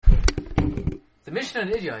The Mishnah in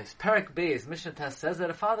Idyos, Perek Beis, Mishnah Test says that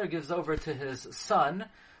a father gives over to his son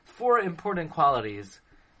 4 important qualities.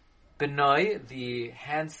 Benoi, the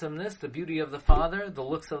handsomeness, the beauty of the father, the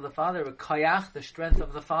looks of the father. Koyach, the strength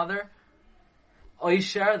of the father.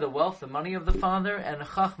 Oisher, the wealth, the money of the father. And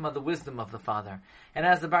Chachma, the wisdom of the father. And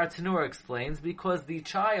as the Bartanura explains, because the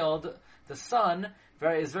child, the son,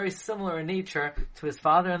 is very similar in nature to his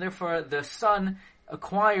father, and therefore the son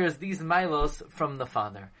acquires these milos from the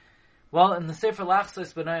father. Well, in the Sefer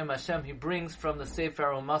Lachsos B'nayim Hashem, he brings from the Sefer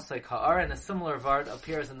Umasai Ka'ar, and a similar vart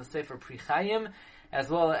appears in the Sefer Pri Chayim, as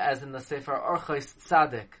well as in the Sefer Orchos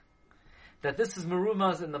Tzadik, that this is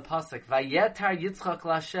merumaz in the pasuk. Vayetar Yitzchak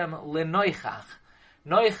Lashem lenoichach.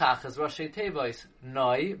 Noichach is Rashi Tevois.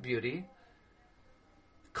 Noi, beauty.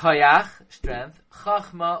 Koyach, strength.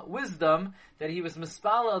 Chachma, wisdom. That he was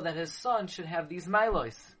mispalo that his son should have these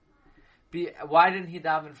milos. Why didn't he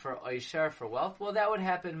daven for oisher, for wealth? Well, that would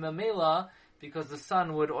happen mamela, because the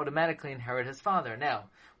son would automatically inherit his father. Now,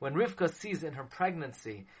 when Rivka sees in her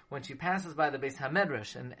pregnancy, when she passes by the Beis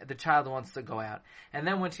HaMedrash, and the child wants to go out, and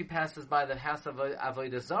then when she passes by the house of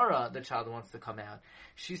Avodah Zarah, the child wants to come out,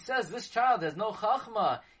 she says, this child has no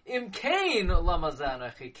chachma. Im Kain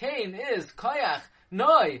lamazanachi. Kain is koyach,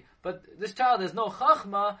 noi. But this child has no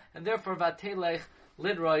chachma, and therefore vatelech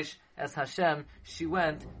lidrosh, as Hashem, she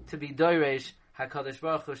went to be doiresh HaKadosh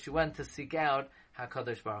Baruch Hu. She went to seek out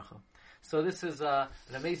HaKadosh Baruch Hu. So this is an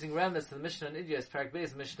amazing remnant to the Mishnah in Idyos, Perek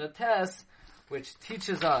Beis, Mishnah Tes, which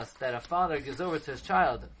teaches us that a father gives over to his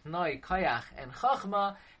child Noi, Koyach, and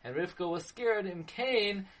Chachma, and Rivka was scared in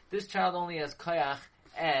Cain. This child only has Koyach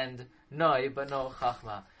and Noi, but no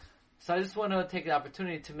Chachma. So I just want to take the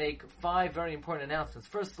opportunity to make 5 very important announcements.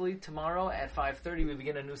 Firstly, tomorrow at 5:30 we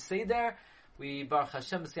begin a new Seder. We, Baruch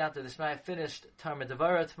Hashem, B'siyata D'Shmaya, finished Talmud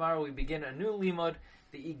Devara. Tomorrow we begin a new Limud,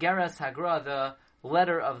 the Igeras HaGra, the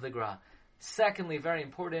letter of the Gra. Secondly, very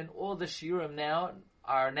important, all the shiurim now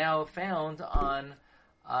are now found on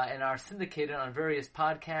and are syndicated on various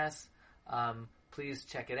podcasts. Please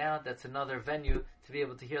check it out. That's another venue to be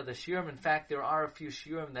able to hear the shiurim. In fact, there are a few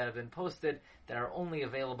shiurim that have been posted that are only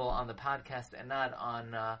available on the podcast and not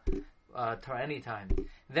on Torah Anytime.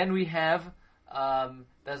 Then we have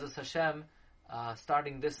Bezos Hashem,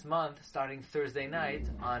 starting this month, starting Thursday night,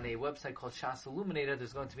 on a website called Shas Illuminated.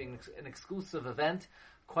 There's going to be an exclusive event,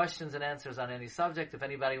 questions and answers on any subject. If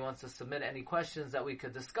anybody wants to submit any questions that we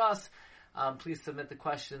could discuss, please submit the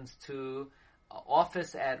questions to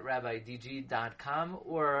office@rabbidg.com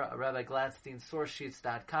or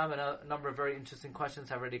rabbigladsteinsourcesheets.com. And a number of very interesting questions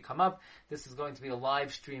have already come up. This is going to be a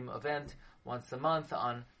live stream event once a month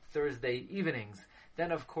on Thursday evenings.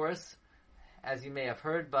 Then, of course, as you may have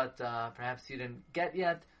heard, but perhaps you didn't get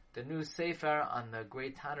yet, the new Sefer on the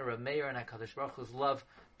great Tana Rav Meir and HaKadosh Baruch Hu's love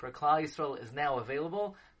for Klal Yisrael is now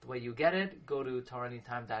available. The way you get it, go to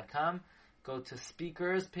TorahAnytime.com, go to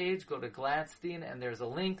speakers page, go to Gladstein, and there's a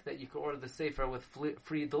link that you can order the Sefer with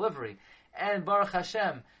free delivery. And Baruch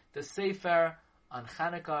Hashem, the Sefer on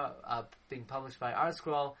Chanukah, being published by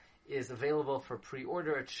ArtScroll, is available for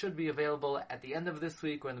pre-order. It should be available at the end of this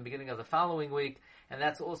week or in the beginning of the following week, and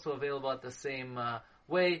that's also available at the same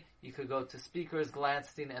way. You could go to Speakers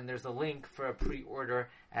Gladstein, and there's a link for a pre-order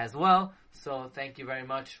as well. So thank you very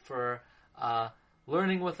much for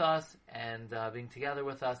learning with us and being together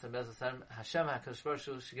with us. And Bezos Hashem HaKadosh Baruch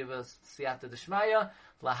Hu should give us Siyata D'Shmaya,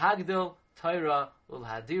 Lahagdil, Torah,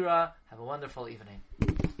 Ulhadira. Have a wonderful evening.